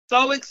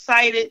So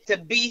excited to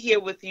be here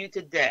with you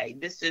today.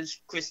 This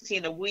is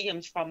Christina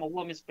Williams from A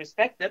Woman's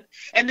Perspective.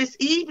 And this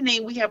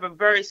evening, we have a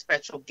very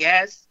special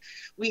guest.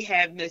 We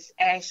have Miss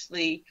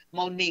Ashley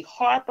Monique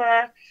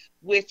Harper,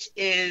 which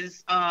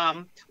is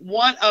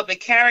one of the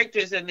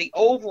characters in The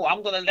Oval.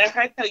 I'm going to let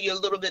her tell you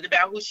a little bit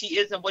about who she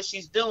is and what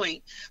she's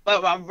doing.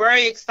 But I'm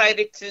very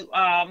excited to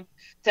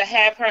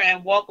have her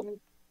and welcome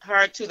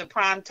her to the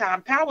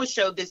Primetime Power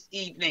Show this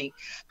evening.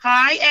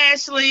 Hi,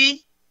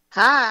 Ashley.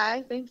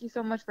 Hi, thank you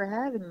so much for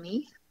having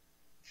me.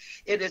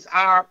 It is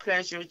our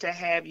pleasure to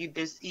have you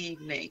this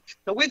evening.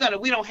 So we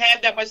don't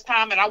have that much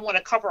time, and I want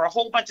to cover a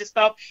whole bunch of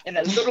stuff in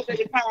a little bit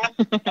of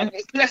time,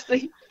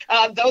 especially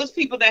those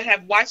people that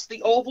have watched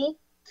The Oval.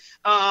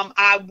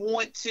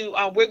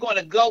 We're going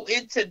to go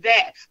into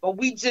that, but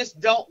we just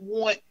don't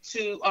want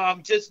to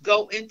just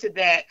go into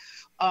that.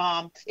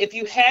 If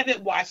you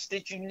haven't watched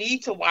it, you need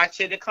to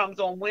watch it. It comes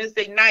on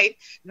Wednesday night,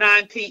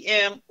 9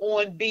 p.m.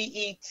 on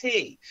BET.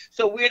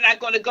 So we're not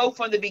going to go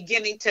from the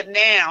beginning to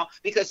now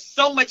because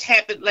so much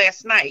happened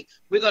last night.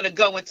 We're going to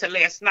go into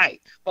last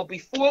night. But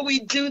before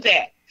we do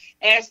that,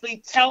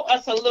 Ashley, tell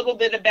us a little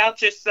bit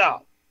about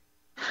yourself.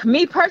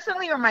 Me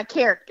personally or my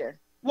character?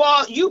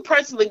 Well, you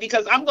personally,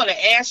 because I'm going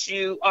to ask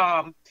you,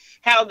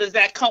 how does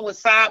that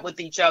coincide with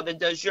each other?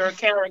 Does your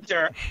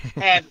character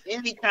have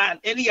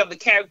any of the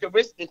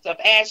characteristics of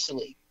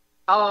Ashley?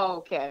 Oh,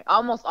 okay.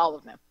 Almost all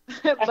of them.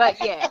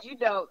 But yeah,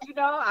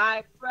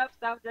 I grew up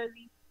South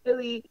Jersey,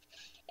 Philly,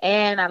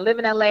 and I live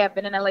in LA. I've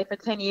been in LA for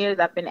 10 years.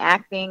 I've been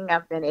acting.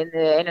 I've been in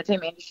the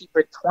entertainment industry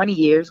for 20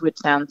 years, which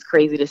sounds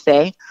crazy to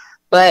say,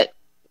 but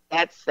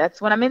that's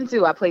what I'm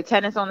into. I play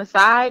tennis on the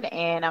side,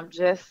 and I'm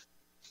just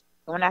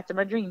going after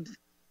my dreams.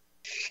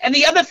 And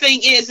the other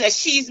thing is that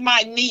she's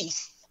my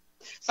niece.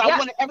 So I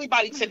want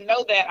everybody to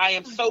know that I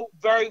am so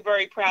very,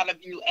 very proud of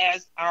you,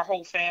 as our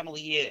whole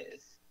family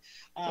is.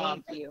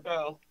 Thank you.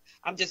 So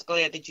I'm just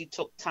glad that you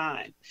took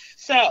time.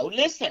 So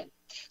listen.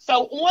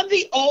 So on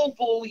The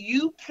Oval,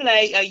 you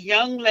play a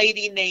young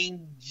lady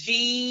named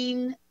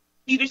Jean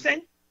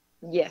Peterson?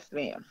 Yes,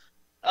 ma'am.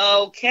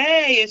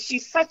 Okay, and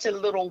she's such a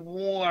little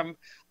warm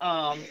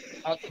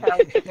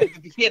character in the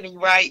beginning,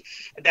 right?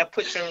 That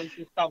puts her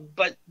into something.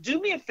 But do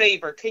me a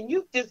favor, can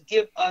you just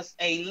give us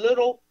a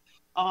little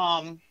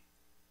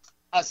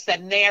a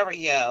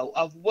scenario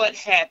of what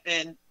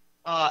happened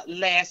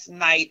last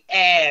night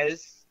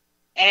as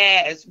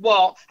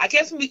well? I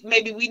guess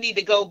maybe we need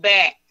to go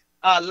back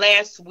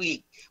last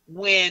week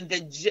when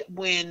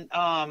the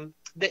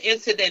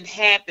incident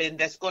happened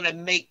that's going to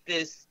make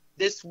this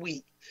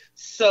week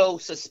so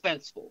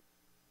suspenseful.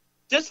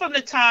 Just from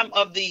the time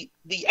of the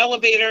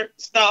elevator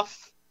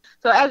stuff.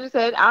 So as you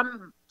said,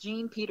 I'm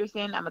Jean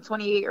Peterson. I'm a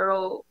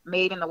 28-year-old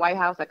maid in the White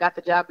House. I got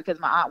the job because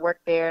my aunt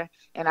worked there,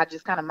 and I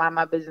just kind of mind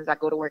my business. I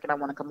go to work and I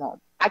want to come home.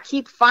 I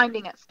keep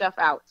finding stuff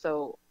out,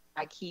 so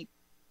I keep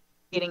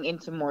getting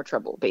into more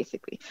trouble,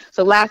 basically.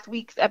 So last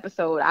week's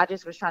episode, I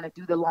just was trying to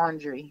do the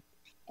laundry,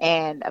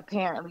 and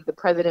apparently the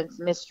president's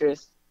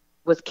mistress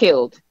was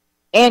killed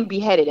and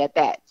beheaded at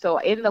that. So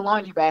in the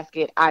laundry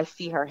basket, I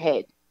see her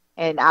head,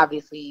 and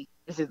obviously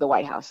this is the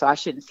White House, so I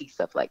shouldn't see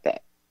stuff like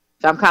that.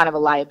 So I'm kind of a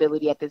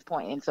liability at this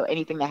point, and so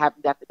anything that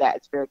happens after that,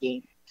 it's fair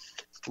game.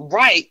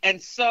 Right, and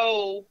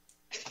so,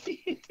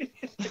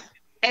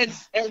 and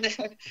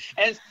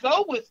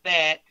so with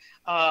that,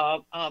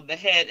 the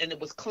head, and it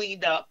was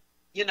cleaned up,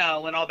 and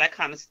all that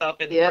kind of stuff,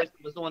 and the person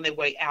was on their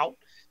way out,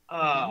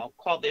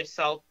 called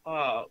themselves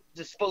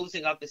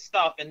disposing of the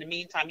stuff. In the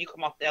meantime, you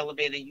come off the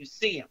elevator and you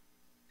see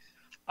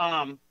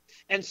him,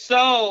 and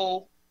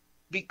so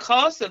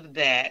because of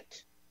that,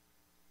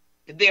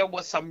 there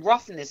was some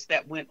roughness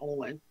that went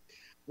on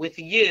with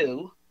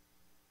you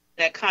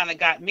that kind of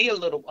got me a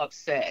little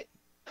upset.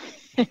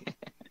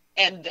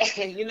 And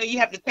you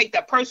have to take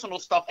that personal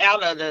stuff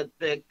out of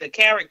the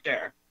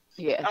character.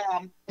 Yeah.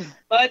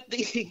 But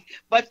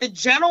the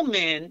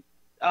gentleman,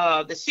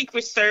 the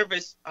Secret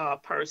Service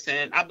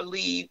person, I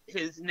believe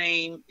his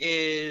name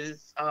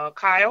is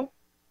Kyle.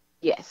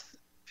 Yes.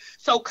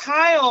 So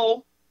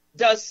Kyle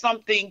does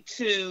something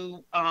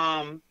to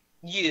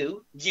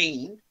you,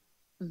 Jean.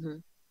 Mm-hmm.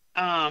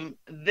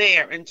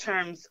 There in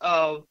terms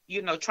of,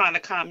 trying to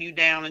calm you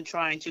down and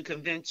trying to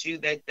convince you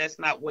that that's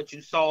not what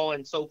you saw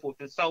and so forth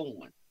and so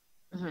on.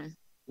 Mm-hmm.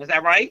 Is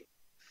that right?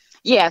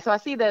 Yeah, so I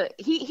see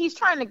he's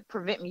trying to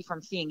prevent me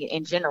from seeing it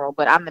in general,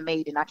 but I'm the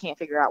maid and I can't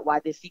figure out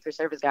why this Secret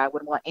Service guy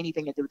wouldn't want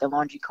anything to do with the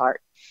laundry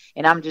cart.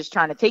 And I'm just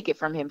trying to take it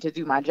from him to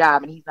do my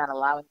job, and he's not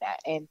allowing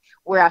that. And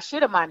where I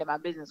should have minded my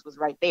business was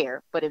right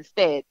there, but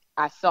instead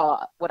I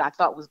saw what I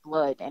thought was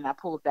blood, and I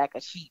pulled back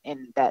a sheet,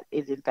 and that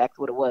is in fact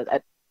what it was.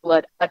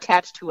 Blood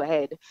attached to a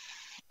head.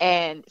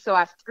 And so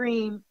I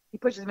scream. He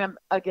pushes me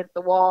against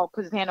the wall,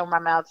 puts his hand over my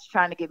mouth,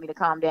 trying to get me to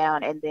calm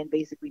down, and then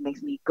basically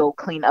makes me go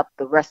clean up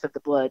the rest of the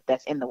blood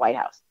that's in the White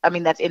House. I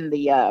mean, that's in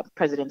the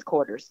president's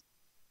quarters.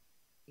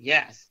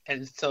 Yes.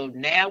 And so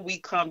now we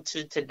come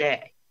to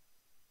today.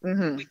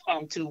 Mm-hmm. We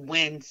come to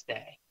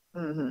Wednesday.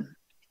 Mm-hmm.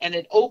 And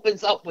it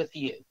opens up with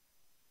you.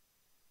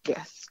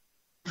 Yes.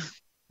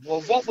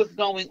 Well, what was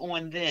going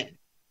on then?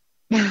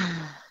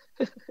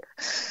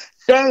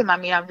 Same. I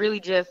mean, I'm really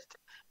just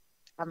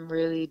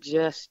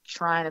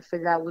trying to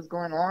figure out what's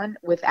going on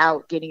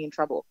without getting in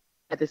trouble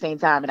at the same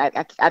time.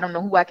 And I don't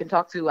know who I can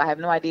talk to. I have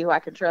no idea who I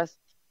can trust.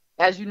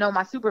 As you know,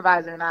 my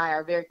supervisor and I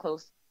are very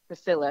close.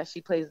 Priscilla,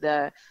 she plays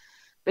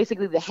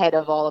basically the head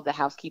of all of the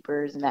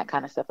housekeepers and that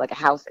kind of stuff, like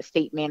a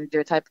estate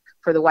manager type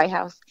for the White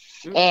House.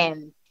 Mm-hmm.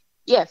 And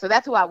yeah, so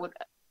that's who I would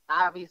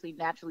obviously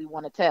naturally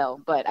want to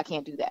tell, but I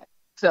can't do that.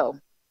 So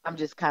I'm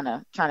just kind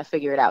of trying to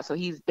figure it out. So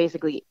he's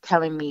basically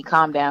telling me,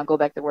 calm down, go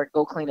back to work,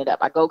 go clean it up.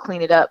 I go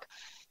clean it up.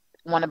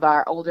 One of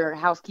our older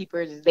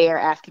housekeepers is there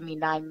asking me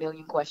 9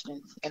 million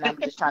questions, and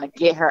I'm just trying to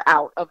get her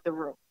out of the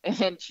room.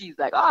 And she's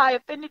like, oh, I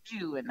offended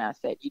you. And I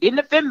said, you didn't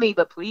offend me,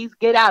 but please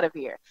get out of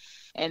here.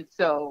 And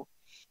so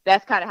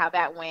that's kind of how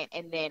that went.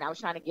 And then I was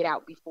trying to get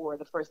out before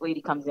the first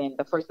lady comes in.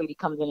 The first lady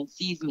comes in and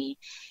sees me,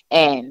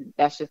 and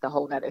that's just a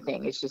whole nother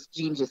thing. It's just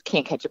Jean just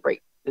can't catch a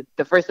break.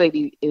 The first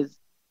lady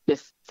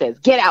just says,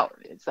 get out.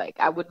 It's like,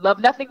 I would love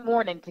nothing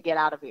more than to get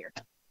out of here.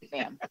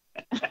 Ma'am.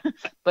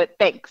 But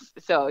thanks.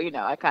 So,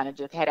 I kind of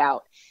just head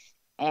out.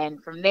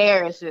 And from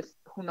there, it's just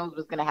who knows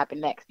what's going to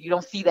happen next. You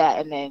don't see that,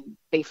 and then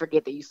they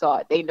forget that you saw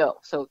it. They know.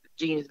 So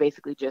Jean is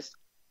basically just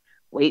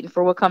waiting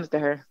for what comes to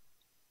her.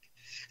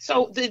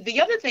 So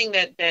the other thing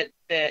that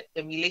the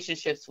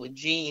relationships with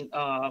Jean,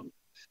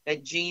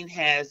 that Jean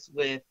has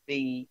with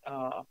the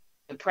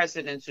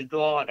president's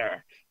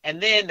daughter,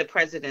 and then the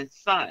president's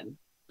son.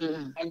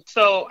 Mm-hmm. And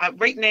so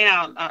right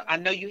now, I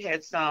know you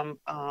had something.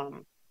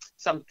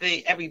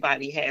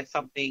 Everybody had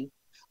something,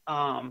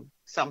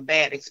 some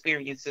bad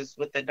experiences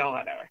with the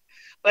daughter.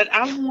 But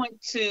I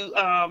want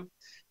to,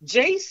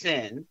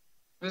 Jason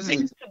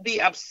seems to be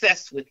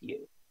obsessed with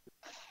you.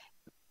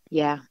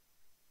 Yeah,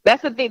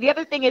 that's the thing. The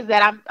other thing is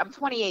that I'm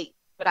 28,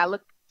 but I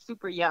look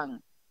super young,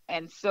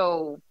 and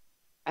so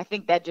I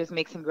think that just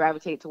makes him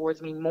gravitate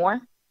towards me more.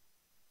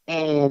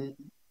 And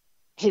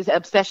his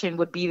obsession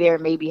would be there,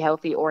 maybe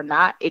healthy or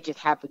not. It just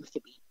happens to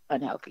be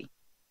unhealthy.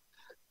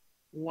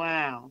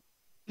 Wow.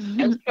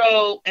 And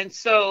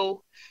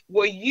so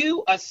were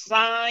you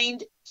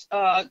assigned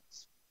to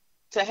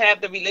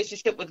have the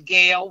relationship with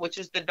Gail, which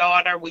is the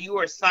daughter? Were you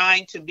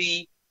assigned to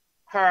be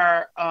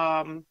her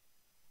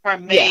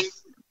maid?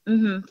 Yes.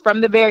 Mm-hmm.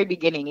 From the very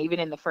beginning, even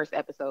in the first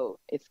episode,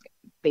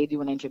 they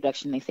do an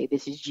introduction. They say,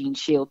 this is Jean,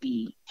 she'll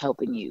be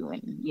helping you.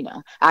 And,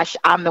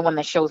 I'm the one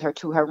that shows her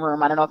to her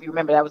room. I don't know if you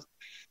remember, that was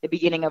the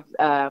beginning of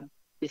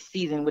this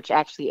season, which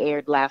actually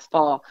aired last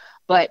fall.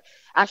 But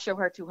I show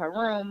her to her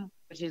room,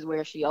 which is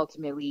where she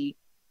ultimately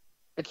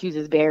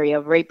accuses Barry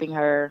of raping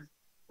her,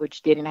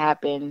 which didn't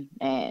happen.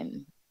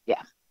 And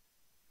yeah.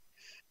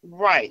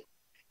 Right.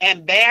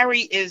 And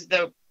Barry is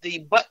the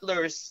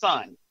butler's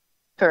son.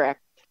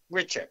 Correct.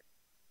 Richard.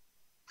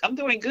 I'm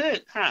doing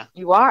good, huh?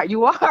 You are.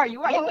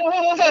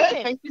 Oh,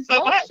 thank you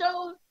so much.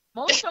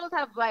 Most shows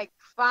have like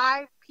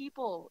 5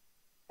 people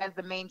as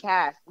the main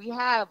cast.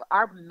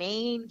 Our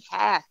main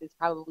cast is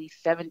probably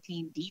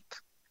 17 deep.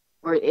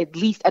 Or at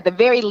the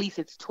very least,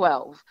 it's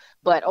 12.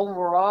 But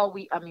overall,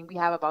 we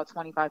have about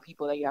 25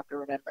 people that you have to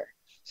remember.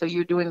 So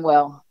you're doing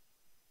well.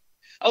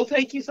 Oh,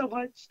 thank you so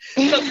much.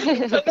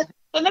 So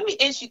let me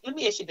ask you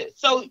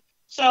this.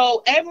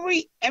 So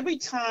every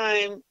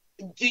time,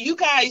 do you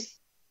guys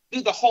do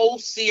the whole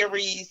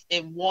series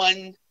in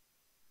one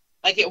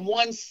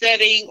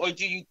setting, or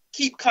do you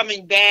keep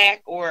coming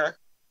back, or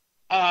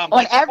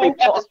on every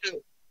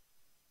episode?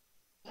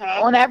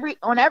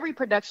 On every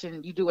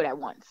production, you do it at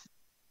once.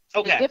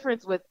 Okay.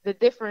 The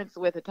difference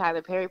with a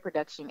Tyler Perry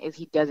production is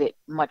he does it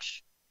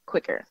much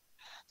quicker.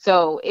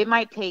 So it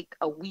might take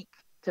a week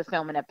to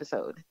film an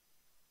episode,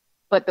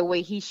 but the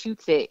way he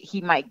shoots it,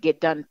 he might get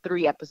done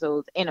 3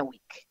 episodes in a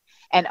week.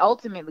 And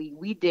ultimately,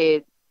 we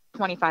did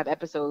 25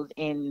 episodes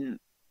in,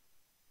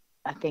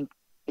 I think,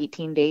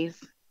 18 days.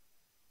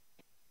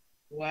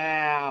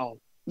 Wow.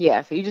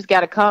 Yeah, so you just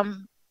got to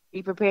come,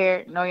 be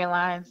prepared, know your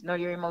lines, know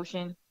your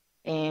emotion,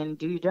 and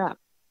do your job.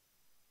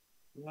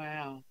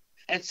 Wow.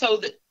 And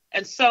so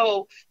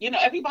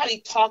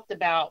everybody talked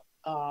about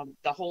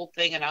the whole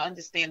thing, and I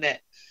understand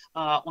that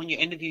on your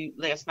interview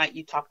last night,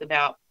 you talked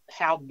about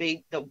how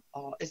big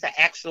it's an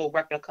actual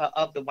replica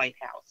of the White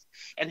House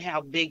and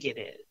how big it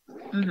is.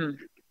 Mm-hmm.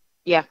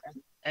 Yeah.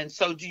 And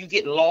so do you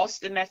get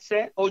lost in that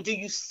set, or do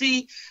you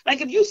see, like,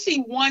 if you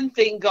see one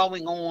thing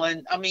going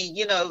on,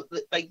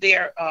 like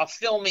they're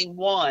filming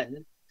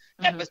one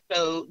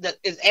episode,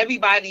 is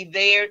everybody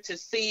there to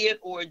see it,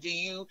 or do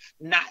you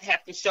not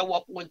have to show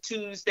up on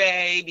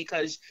Tuesday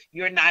because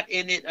you're not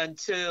in it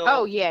until?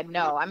 Oh yeah,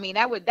 no.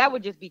 That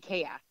would just be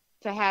chaos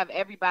to have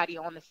everybody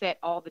on the set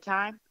all the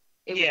time.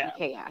 It would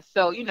be chaos.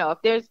 So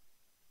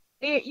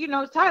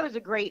if Tyler's a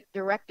great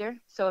director.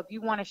 So if you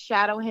want to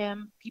shadow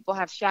him, people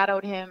have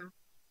shadowed him.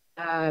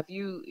 If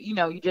you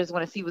just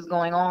want to see what's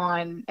going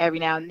on every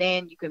now and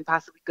then, you can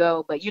possibly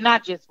go, but you're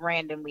not just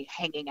randomly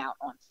hanging out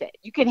on set.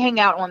 You can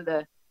hang out on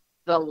the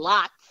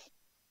lot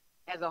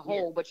as a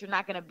whole, but you're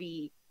not going to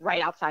be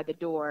right outside the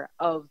door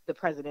of the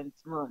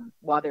president's room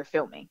while they're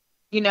filming.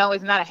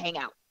 It's not a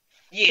hangout.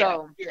 Yeah.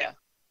 So,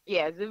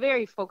 Yeah, it's a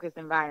very focused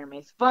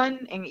environment. It's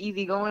fun and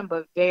easygoing,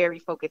 but very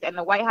focused. And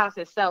the White House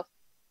itself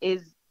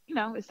is,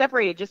 it's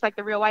separated, just like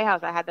the real White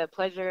House. I had the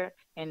pleasure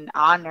and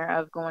honor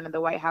of going to the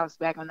White House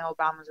back when the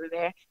Obamas were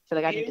there. So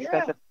like I need to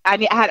specify.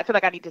 I feel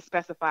like I need to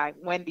specify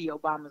when the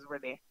Obamas were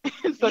there,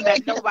 so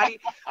that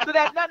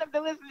none of the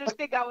listeners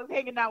think I was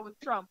hanging out with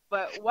Trump.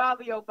 But while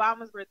the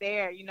Obamas were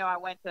there, I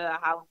went to a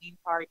Halloween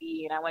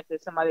party and I went to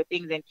some other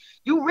things, and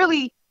you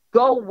really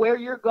go where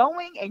you're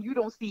going and you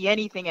don't see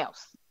anything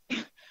else.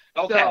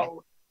 Okay.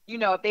 So,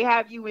 if they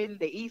have you in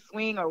the East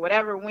Wing or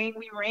whatever wing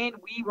we were in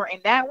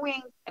that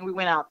wing and we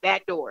went out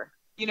that door.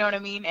 You know what I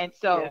mean? And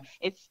so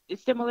it's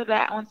similar to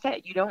that on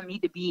set. You don't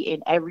need to be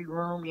in every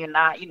room. You're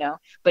not,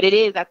 but it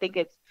is, I think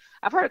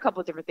I've heard a couple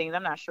of different things.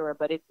 I'm not sure,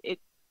 but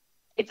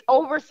it's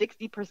over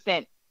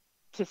 60%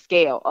 to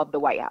scale of the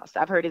White House.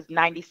 I've heard it's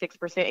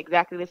 96%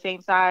 exactly the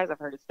same size. I've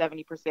heard it's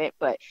 70%,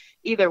 but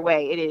either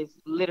way, it is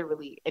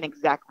literally an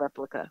exact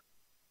replica.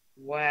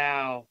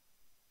 Wow.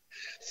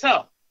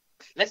 So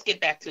let's get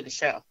back to the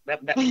show.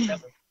 That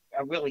was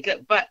really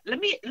good. But let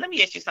me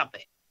ask you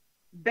something.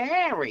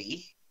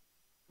 Barry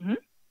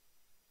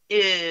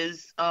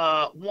is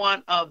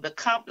one of the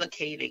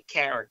complicated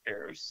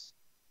characters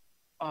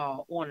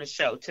on the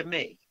show to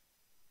me.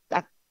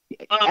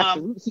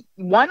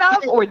 One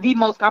of or the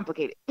most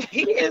complicated?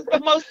 He is the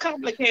most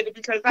complicated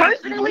because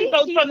personally,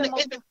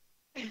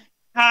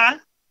 I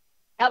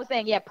was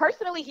saying,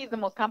 personally, he's the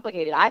most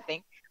complicated, I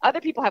think. Other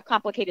people have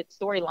complicated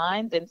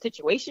storylines and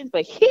situations,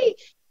 but he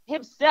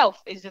himself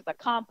is just a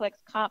complex,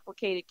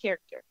 complicated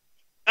character.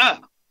 Oh,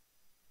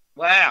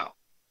 wow.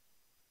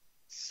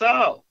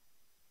 So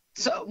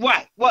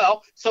right.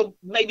 Well, so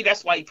maybe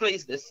that's why he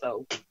plays this.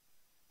 I'm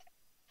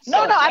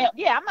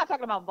not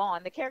talking about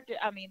Vaughn. The character,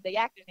 the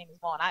actor's name is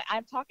Vaughn.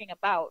 I'm talking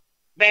about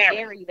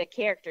Barry, the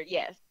character.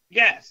 Yes.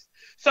 Yes.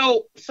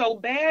 So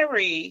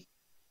Barry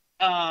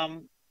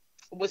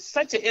was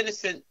such an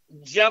innocent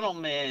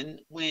gentleman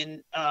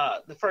when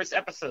the first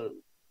episode.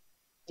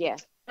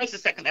 Yes. First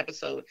and second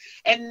episode.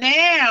 And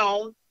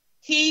now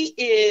he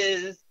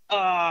is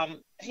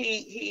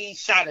he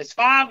shot his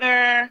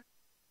father.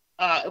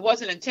 It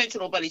wasn't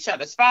intentional, but he shot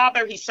his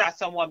father. He shot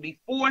someone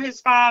before his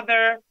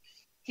father.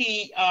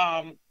 He's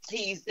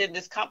in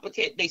this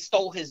complicated. They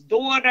stole his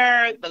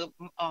daughter.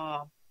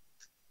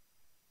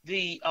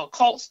 The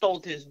cult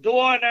stole his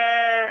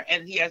daughter,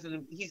 and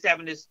he's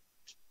having this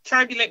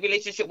turbulent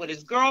relationship with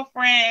his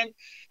girlfriend,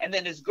 and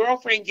then his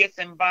girlfriend gets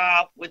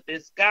involved with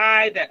this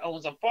guy that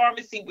owns a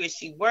pharmacy where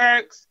she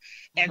works,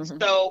 and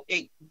so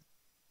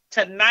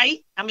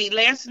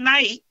last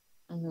night,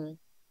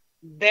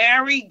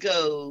 Barry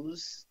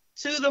goes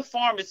to the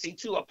pharmacy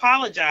to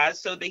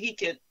apologize so that he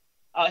could.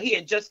 He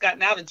had just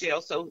gotten out of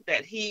jail, so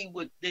that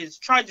his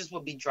charges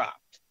would be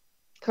dropped.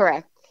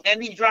 Correct.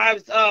 And he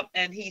drives up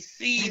and he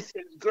sees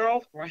his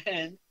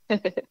girlfriend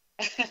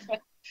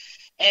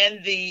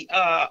and the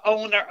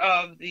owner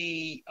of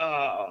the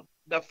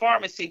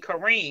pharmacy,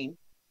 Kareem,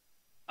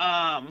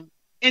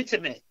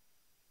 intimate.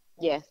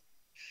 Yes.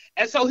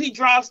 And so he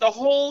drives the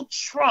whole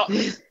truck.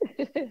 He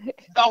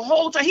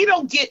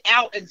don't get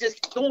out and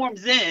just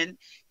storms in.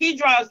 He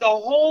drives the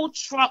whole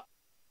truck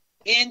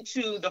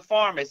into the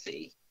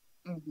pharmacy.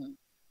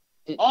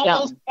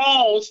 Almost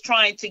falls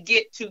trying to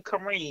get to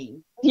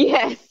Kareem.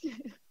 Yes.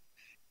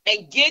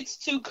 And gets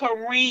to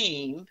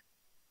Kareem,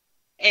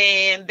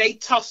 and they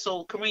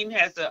tussle. Kareem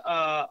has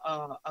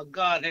a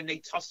gun, and they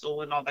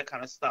tussle and all that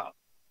kind of stuff.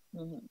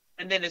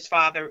 And then his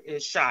father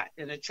is shot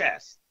in the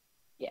chest.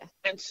 Yes.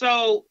 And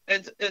so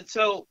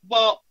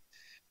well,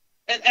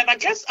 and I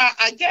guess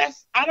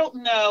I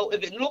don't know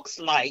if it looks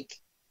like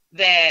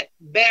that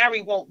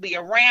Barry won't be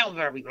around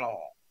very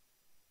long,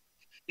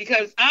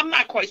 because I'm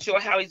not quite sure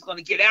how he's going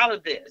to get out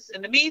of this.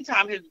 In the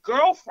meantime, his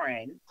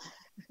girlfriend,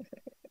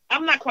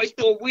 I'm not quite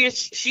sure where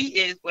she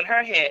is with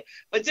her head,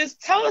 but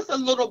just tell us a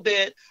little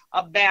bit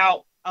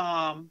about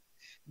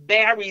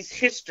Barry's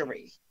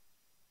history.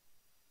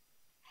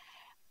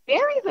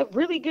 Barry's a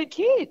really good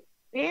kid.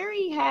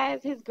 Barry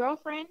has his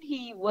girlfriend.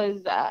 He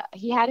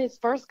had his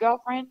first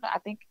girlfriend. I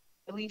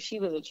believe she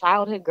was a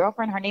childhood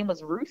girlfriend. Her name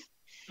was Ruth.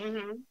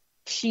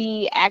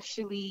 She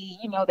actually,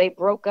 they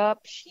broke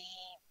up. She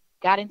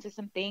got into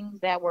some things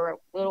that were a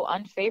little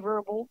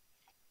unfavorable.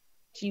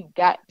 She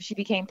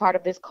became part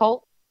of this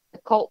cult. The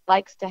cult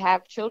likes to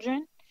have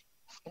children.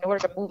 In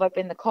order to move up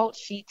in the cult,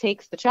 she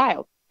takes the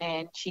child,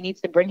 and she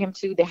needs to bring him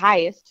to the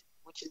highest,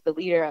 which is the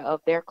leader of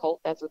their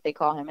cult. That's what they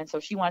call him. And so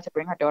she wanted to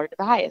bring her daughter to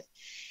the highest.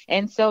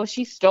 And so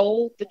she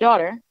stole the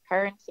daughter.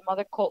 Her and some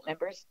other cult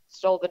members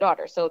stole the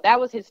daughter. So that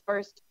was his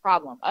first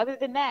problem. Other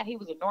than that, he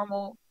was a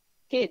normal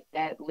kid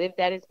that lived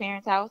at his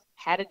parents' house,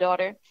 had a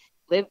daughter,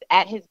 lived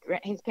at his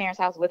parents'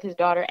 house with his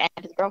daughter and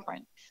his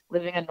girlfriend,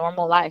 living a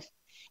normal life.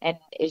 And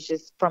it's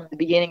just from the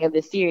beginning of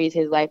the series,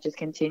 his life just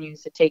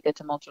continues to take a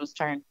tumultuous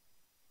turn.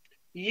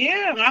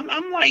 Yeah,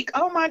 I'm like,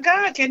 oh my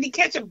God, can he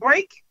catch a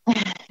break?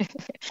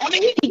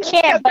 He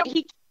can, but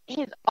he's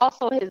a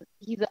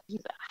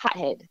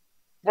hothead.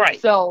 Right.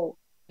 So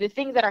the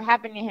things that are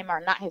happening to him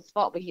are not his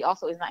fault, but he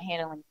also is not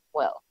handling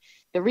well.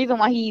 The reason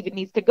why he even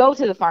needs to go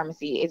to the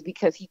pharmacy is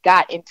because he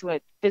got into a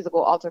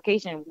physical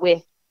altercation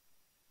with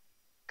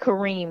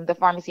Kareem, the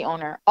pharmacy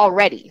owner,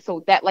 already.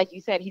 So that, like you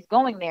said, he's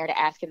going there to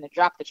ask him to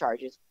drop the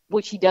charges,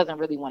 which he doesn't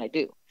really want to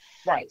do.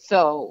 Right.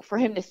 So for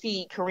him to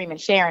see Kareem and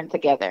Sharon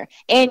together,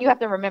 and you have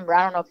to remember,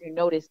 I don't know if you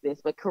noticed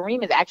this, but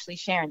Kareem is actually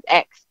Sharon's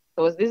ex.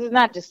 So this is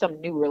not just some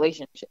new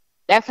relationship.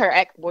 That's her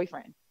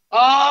ex-boyfriend.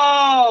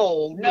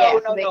 Oh,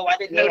 no, I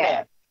didn't know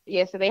that.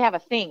 Yeah, so they have a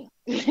thing.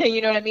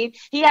 You know what I mean?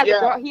 He has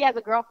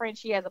a girlfriend,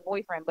 she has a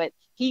boyfriend, but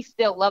he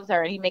still loves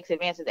her and he makes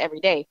advances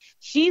every day.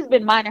 She's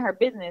been minding her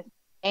business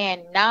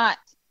and not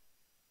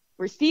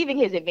receiving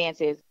his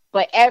advances,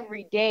 but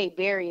every day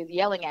Barry is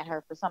yelling at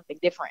her for something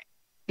different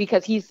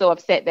because he's so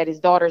upset that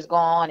his daughter's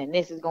gone and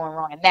this is going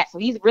wrong and that. So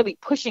he's really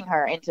pushing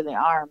her into the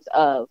arms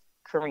of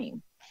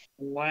Kareem.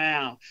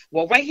 Wow.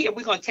 Well, right here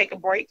we're going to take a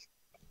break,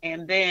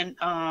 and then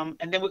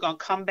we're going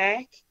to come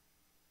back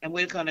and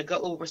we're going to go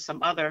over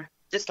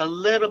just a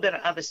little bit of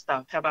other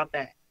stuff. How about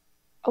that?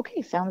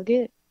 Okay, sounds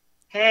good.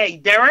 Hey,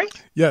 Derek?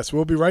 Yes,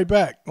 we'll be right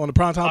back on the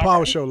Primetime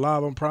Power Show,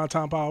 live on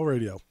Primetime Power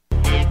Radio.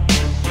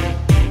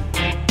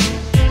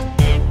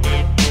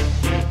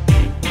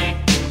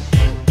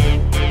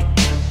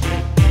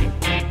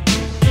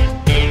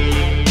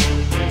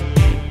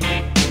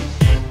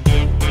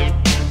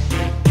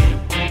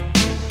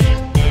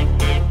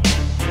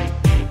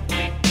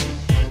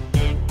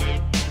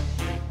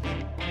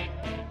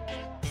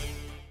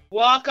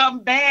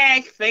 Welcome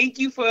back. Thank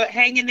you for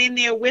hanging in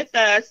there with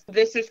us.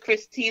 This is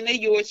Christina,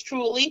 yours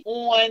truly,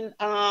 on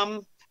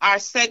our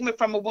segment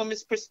From a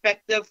Woman's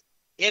Perspective,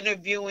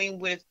 interviewing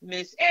with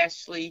Miss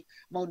Ashley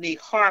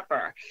Monique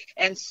Harper.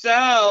 And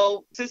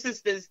so this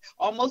is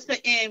almost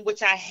the end,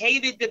 which I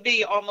hated to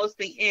be almost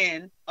the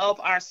end of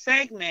our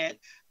segment.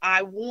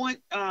 I want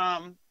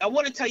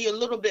to tell you a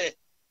little bit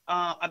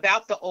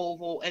about the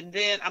Oval, and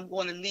then I'm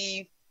going to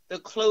leave the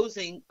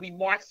closing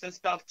remarks and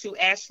stuff to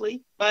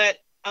Ashley. But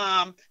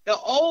the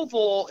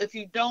Oval, if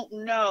you don't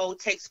know,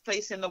 takes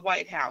place in the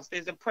White House.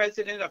 There's a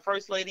president, a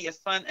first lady, a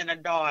son, and a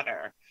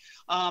daughter.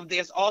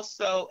 There's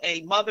also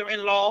a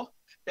mother-in-law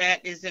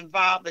that is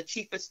involved, the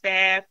chief of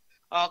staff,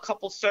 a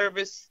couple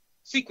Secret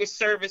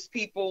Service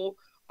people,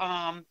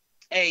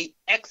 a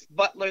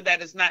ex-butler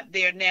that is not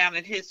there now,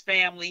 and his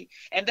family.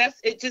 And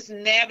it just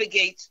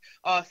navigates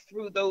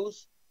through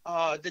those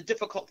the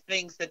difficult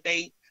things that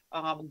they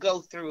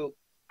go through.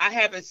 I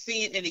haven't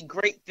seen any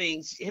great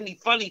things, any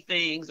funny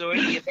things, or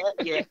any of that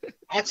yet.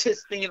 I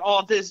just seen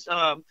all this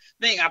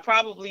thing. I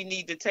probably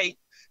need to take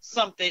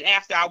something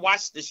after I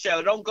watch the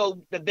show. Don't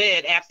go to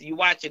bed after you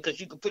watch it, because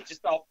you can put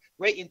yourself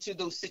right into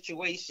those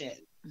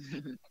situations.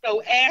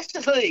 So,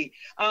 Ashley,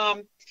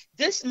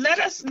 just let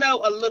us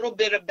know a little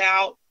bit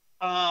about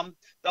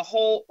the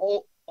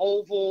whole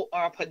Oval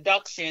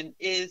production.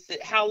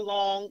 How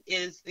long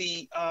is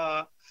the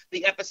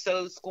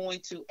episodes going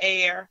to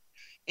air?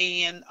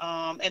 And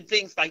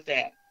things like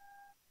that.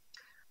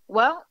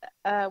 Well,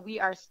 we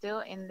are still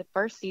in the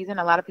first season.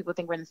 A lot of people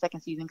think we're in the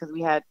second season because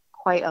we had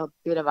quite a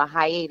bit of a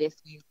hiatus.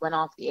 We went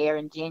off the air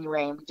in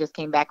January and we just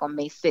came back on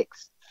May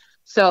 6th.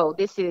 So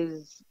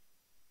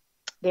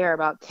there are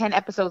about 10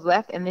 episodes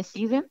left in this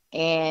season,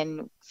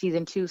 and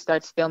season 2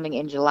 starts filming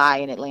in July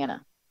in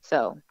Atlanta.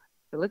 So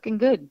we're looking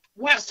good.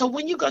 Wow. So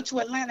when you go to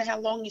Atlanta, how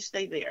long you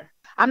stay there?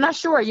 I'm not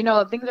sure.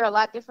 Things are a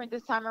lot different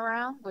this time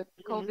around with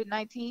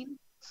COVID-19.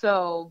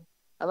 So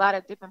a lot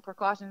of different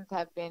precautions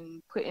have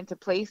been put into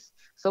place.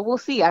 So we'll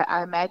see.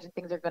 I imagine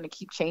things are going to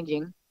keep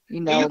changing. Do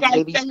you guys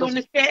stay on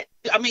the set?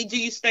 I mean, do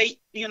you stay,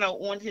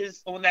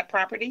 on that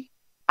property?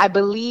 I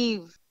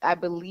believe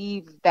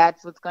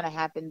that's what's going to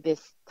happen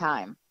this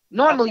time.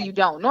 Normally you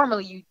don't.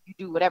 Normally you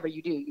do whatever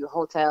you do, your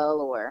hotel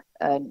or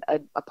an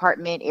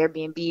apartment,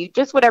 Airbnb,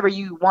 just whatever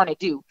you want to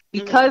do.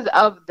 Because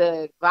of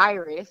the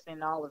virus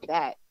and all of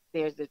that,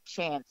 there's a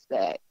chance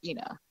that, you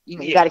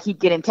got to keep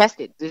getting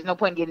tested. There's no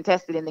point in getting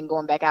tested and then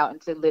going back out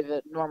and to live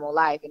a normal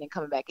life and then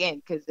coming back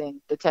in, because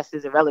then the test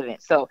is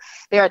irrelevant. So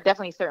there are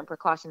definitely certain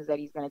precautions that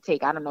he's going to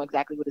take. I don't know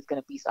exactly what it's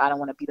going to be, so I don't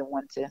want to be the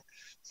one to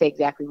say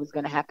exactly what's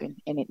going to happen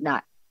and it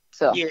not.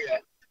 So yeah.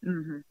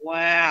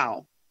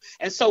 Wow.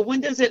 And so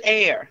when does it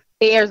air?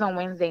 It airs on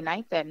Wednesday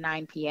nights at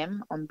 9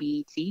 p.m. on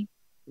BET.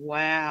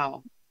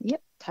 Wow.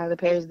 Yep. Tyler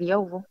Perry's The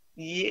Oval.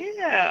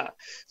 Yeah.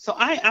 So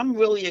I'm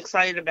really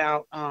excited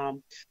about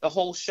the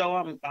whole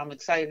show. I'm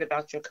excited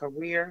about your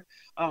career.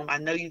 I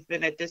know you've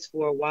been at this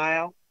for a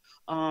while.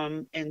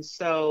 And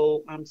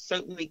so I'm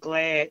certainly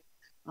glad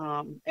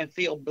and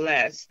feel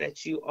blessed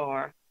that you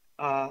are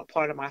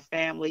part of my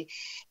family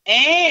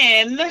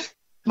and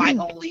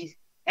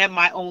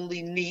my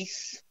only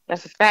niece.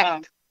 That's a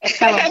fact. That's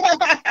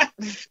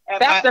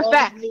a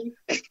fact.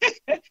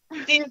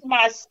 She's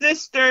my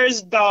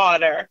sister's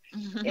daughter,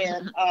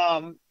 and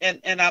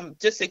I'm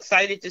just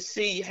excited to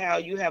see how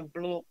you have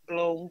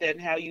bloomed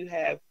and how you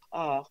have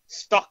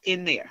stuck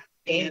in there.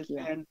 Thank you.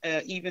 And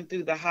even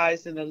through the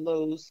highs and the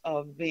lows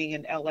of being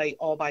in LA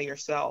all by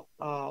yourself,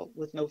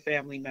 with no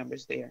family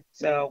members there.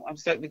 So I'm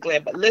certainly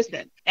glad. But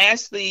listen,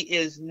 Ashley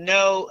is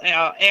no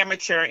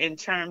amateur in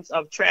terms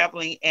of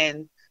traveling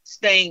and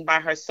staying by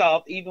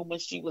herself, even when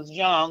she was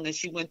young, and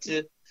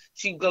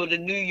she'd go to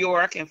New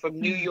York, and from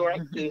New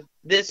York to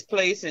this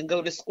place, and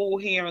go to school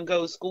here and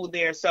go to school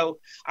there. So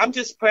I'm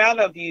just proud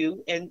of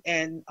you, and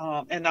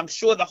I'm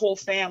sure the whole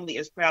family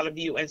is proud of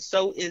you, and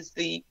so is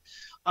the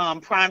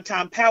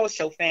Primetime Power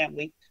Show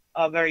family.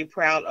 Very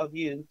proud of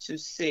you to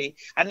see.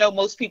 I know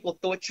most people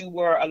thought you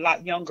were a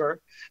lot younger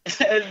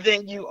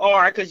than you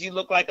are, because you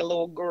look like a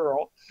little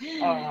girl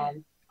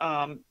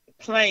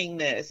playing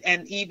this,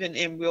 and even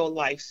in real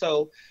life.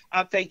 So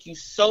I thank you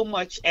so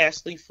much,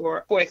 Ashley,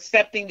 for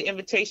accepting the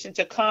invitation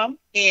to come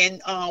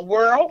in.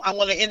 World, I'm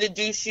going to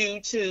introduce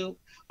you to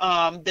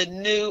the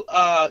new,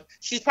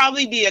 she's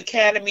probably the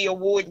Academy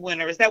Award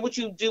winner. Is that what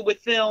you do with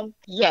film?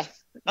 Yes.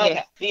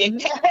 Okay.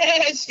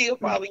 Yes. She'll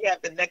probably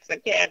have the next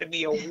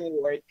Academy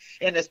Award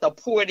in a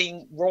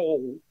supporting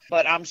role.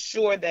 But I'm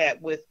sure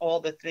that with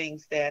all the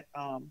things that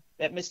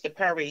Mr.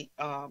 Perry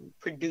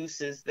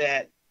produces,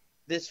 that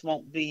this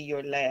won't be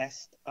your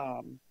last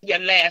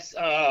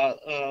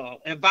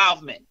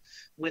involvement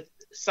with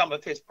some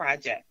of his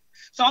projects.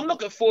 So I'm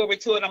looking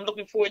forward to it. I'm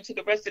looking forward to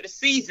the rest of the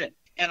season,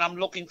 and I'm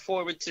looking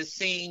forward to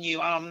seeing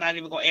you. I'm not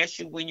even going to ask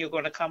you when you're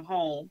going to come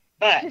home.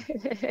 But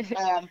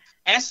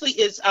Ashley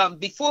is,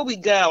 before we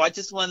go, I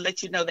just want to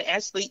let you know that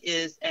Ashley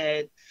is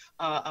a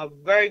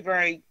very,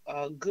 very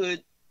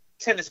good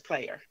tennis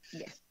player.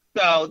 Yes.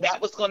 So that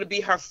was going to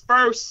be her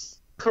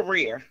first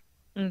career.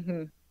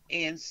 Mm-hmm.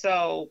 And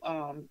so,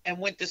 and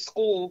went to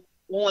school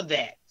on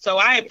that. So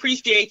I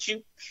appreciate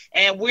you.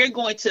 And we're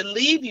going to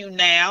leave you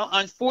now,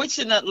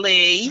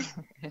 unfortunately,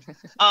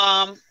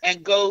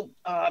 and go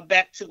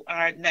back to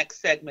our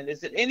next segment.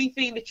 Is there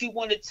anything that you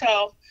want to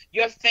tell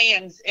your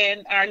fans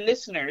and our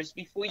listeners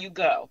before you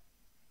go?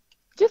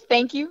 Just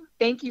thank you.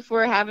 Thank you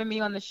for having me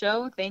on the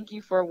show. Thank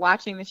you for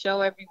watching the show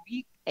every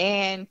week.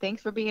 And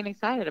thanks for being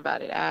excited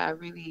about it. I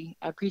really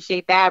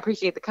appreciate that. I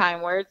appreciate the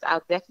kind words.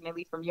 I'll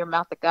definitely, from your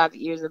mouth to God's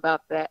ears,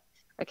 about that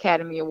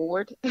Academy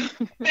Award.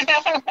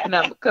 And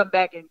I'll come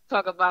back and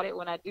talk about it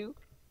when I do.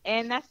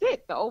 And that's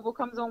it. The Oval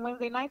comes on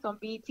Wednesday nights on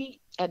BET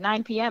at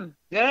 9 p.m.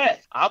 Good.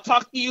 I'll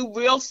talk to you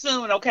real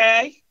soon,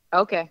 okay?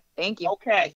 Okay. Thank you. Okay.